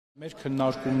Մեր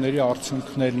քննարկումների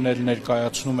արդյունքներն էլ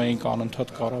ներկայացնում էինք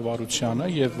անընդհատ կառավարությանը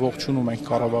եւ ողջունում ենք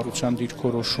կառավարության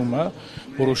դիրքորոշումը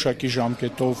որոշակի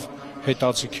ժամկետով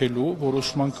հետաձգելու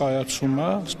որոշման կայացումը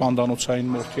սպանդանոցային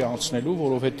մորթի անցնելու,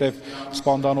 որովհետեւ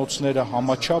սպանդանոցները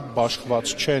համաչափ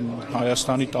բաշխված չեն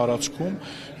Հայաստանի տարածքում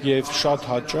եւ շատ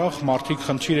հաճախ մարդիկ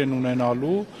խնդիր են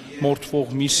ունենալու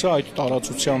մորթվող միսը այդ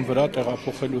տարածության վրա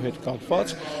տեղափոխելու հետ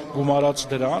կապված, գումարած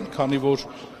դրան, քանի որ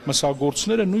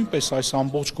մսագործները նույնպես այս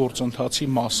ամբողջ գործընթացի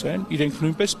մաս են, իրենք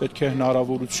նույնպես պետք է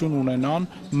հնարավորություն ունենան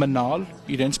մնալ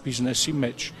իրենց բիզնեսի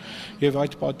մեջ։ Եվ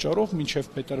այդ պատճառով մինչև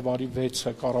փետրվարի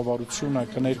 6-ը կառավարությունը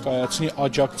կներկայացնի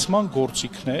աջակցման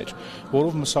գործիքներ,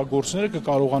 որով մսագործները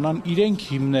կկարողանան իրենք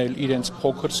հիմնել իրենց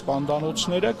փոքր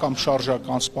սպանդանոցները կամ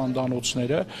շարժական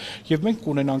սպանդանոցները, եւ մենք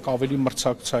կունենանք ավելի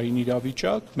մրցակցային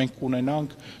իրավիճակ, մենք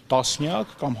կունենանք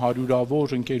տասնյակ կամ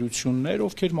հարյուրավոր ընկերություններ,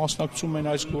 ովքեր մասնակցում են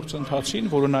այս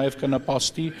գործընթացին, որը նաև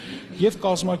կնպաստի եւ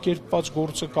կազմակերպված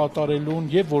գործը կատարելուն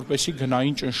եւ որպեսի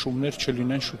գնային ճնշումներ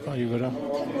չլինեն շուկայի վրա։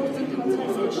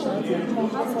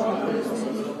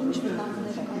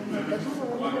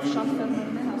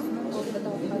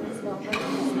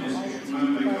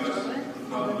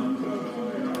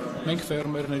 Մենք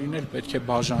ֆերմերներին էլ պետք է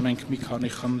բաժանենք մի քանի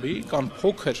խմբի, կան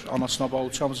փոքր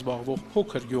անասնապահությամբ զբաղվող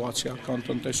փոքր գյուղացիական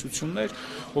տնտեսություններ,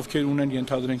 ովքեր ունեն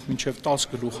ենթադրենք մինչև 10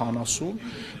 գլուխ անասուն։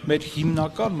 Մեր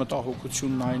հիմնական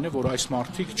մտահոգությունն այն է, որ այս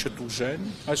մարդիկ չտուժեն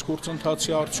այս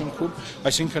գործընթացի արդյունքում,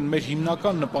 այսինքն մեր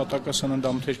հիմնական նպատակը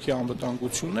սննդամթերքի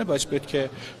անվտանգությունն է, բայց պետք է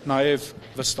նաև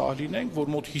վստահ լինենք,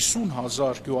 որ մոտ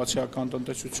 50,000 գյուղացիական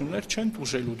տնտեսություններ չեն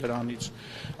տուժելու դրանից։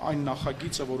 Այն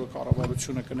նախագիծը, որը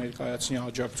կառավարությունը կներկայացնի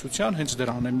աջակցության, հենց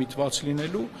դրան է միտված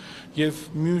լինելու եւ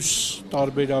մյուս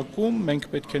տարբերակում մենք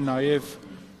պետք է նաեւ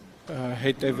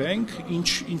հետևենք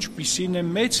ինչպիսին է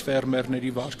մեծ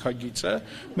ֆերմերների վարքագիծը,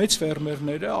 մեծ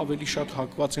ֆերմերները ավելի շատ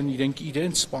հակված են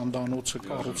իրենց սպանդանոցը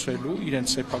կառուցելու,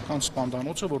 իրենց սեփական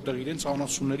սպանդանոցը, որտեղ իրենց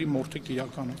անասունների մորթիկ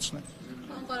իրականացնեն։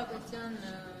 Կարապետյան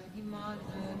հիմա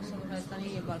Հայաստանի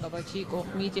եւ Բարգավաճի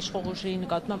կողմից իշխող ուժերի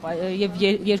նկատմամբ եւ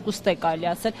երկուստ է կարելի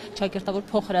ասել ճակերտավոր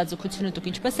փոխհրաձգությունը դուք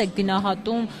ինչպես եք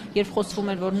գնահատում, երբ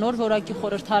խոսվում էր որ նոր որակի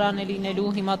խորհրդարան է լինելու,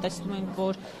 հիմա տեսնում ենք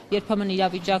որ երբեմն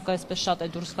իրավիճակը այսպես շատ է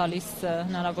դուրս գալիս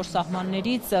հնարավոր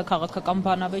սահմաններից, քաղաքական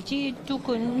բանավեճի,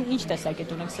 դուք ինչ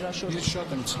տեսակետ ունեք սրա շուրջ։ Ես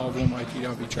շատ եմ ցավում այդ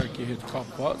իրավիճակի հետ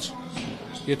կապված։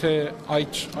 Եթե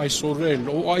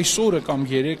այսօրը կամ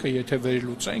երեկը եթե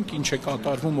վերլուծենք, ինչ է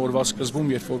կատարվում օրվա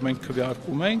սկզբում, երբ որ մենք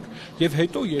քվեարկում ենք, եւ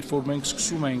հետո երբ որ մենք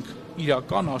սկսում ենք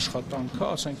իրական աշխատանքը,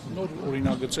 ասենք նոր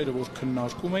օրինագծերը, որ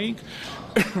քննարկում էինք,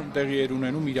 տեղի էր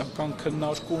ունենում իրական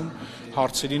քննարկում,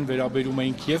 հարցերին վերաբերում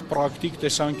էինք եւ պրակտիկ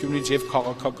տեսանկյունից, եւ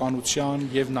քաղաքականության,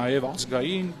 եւ նաեւ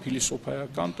ազգային,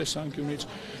 փիլիսոփայական տեսանկյունից,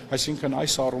 այսինքն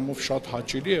այս առումով շատ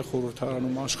հաճելի է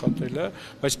խորհրդարանում աշխատելը,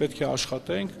 բայց պետք է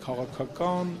աշխատենք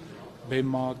քաղաքական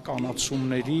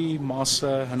բեմականացումների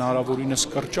մասը հնարավորինս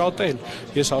կրճատել։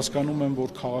 Ես հասկանում եմ,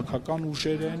 որ քաղաքական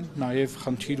ուժեր են, նաև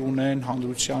խնդիր ունեն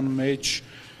հանրության մեջ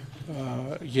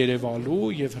երևալու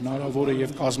եւ հնարավոր է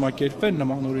եւ կազմակերպեն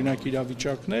նմանօրինակ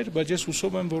իրավիճակներ, բայց ես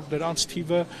հուսով եմ, որ դրանց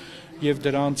թիվը եւ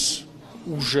դրանց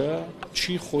ուժը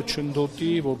չի խոչընդոտի,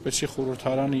 որպեսզի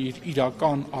խորհրդարանը իր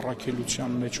իրական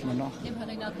առաքելության մեջ մնա։ Եվ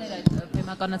հեղինակները այդ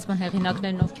բեմականացման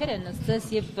հեղինակներն ովքեր են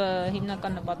ըստ եւ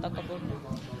հիմնական նպատակը որն է։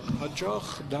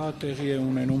 Հաճախ դա տեղի է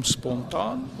ունենում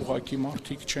սպոնտան, ուղղակի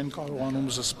մարդիկ չեն կարողանում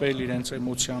զսպել իրենց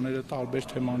էմոցիաները տարբեր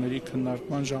թեմաների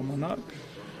քննարկման ժամանակ։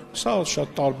 Սա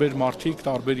շատ տարբեր մարդիկ,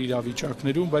 տարբեր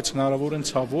իրավիճակներում, բայց հնարավոր են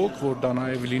ցավոք, որ դա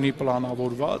նաև լինի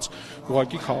պլանավորված,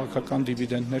 ուղղակի քաղաքական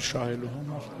դիվիդենդներ շահելու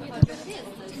համար։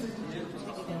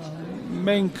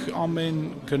 Մենք ամեն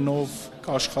գնով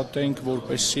կաշխատենք,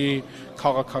 որպեսզի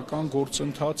քաղաքական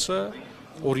գործընթացը,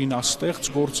 օրինաստեղծ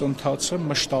գործընթացը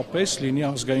մշտապես լինի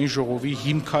ազգային ժողովի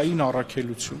հիմքային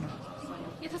առաքելությունը։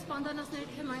 Եթե սպանդանոցների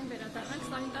թեմային վերադառնանք,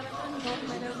 սանիտարական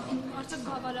նորմերը արդյոք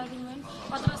բավարարում են,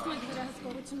 պատրաստում եք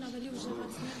վերահսկողությունն ավելի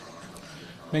ուժեղացնել։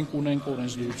 Մենք ունենք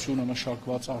օրենսդրությունը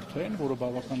մշակված արդեն, որը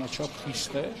բավականաչափ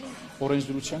խիստ է,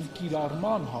 օրենսդրության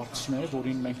կիրառման հարցն է,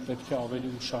 որին մենք պետք է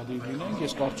ավելի ուշադիր լինենք։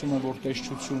 Ես կարծում եմ, որ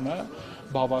տեսչությունը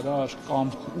բավարար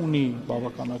կամք ունի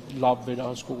բավականաչափ լավ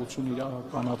վերահսկողություն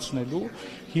իրականացնելու։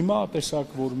 Հիմա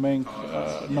տեսակ, որ մենք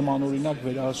նմանօրինակ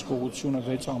վերահսկողությունը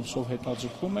 6 ամսով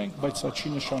հետաձգում ենք, բայց սա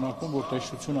չի նշանակում, որ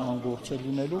տեսչությունը անգործե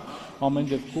լինելու։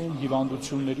 Ամեն դեպքում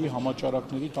հիվանդությունների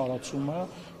համաճարակների տարածումը,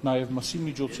 նաև մսի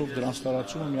միջոցով դրանց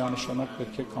տարածումը միանշանակ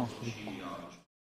պետք է կանխվի։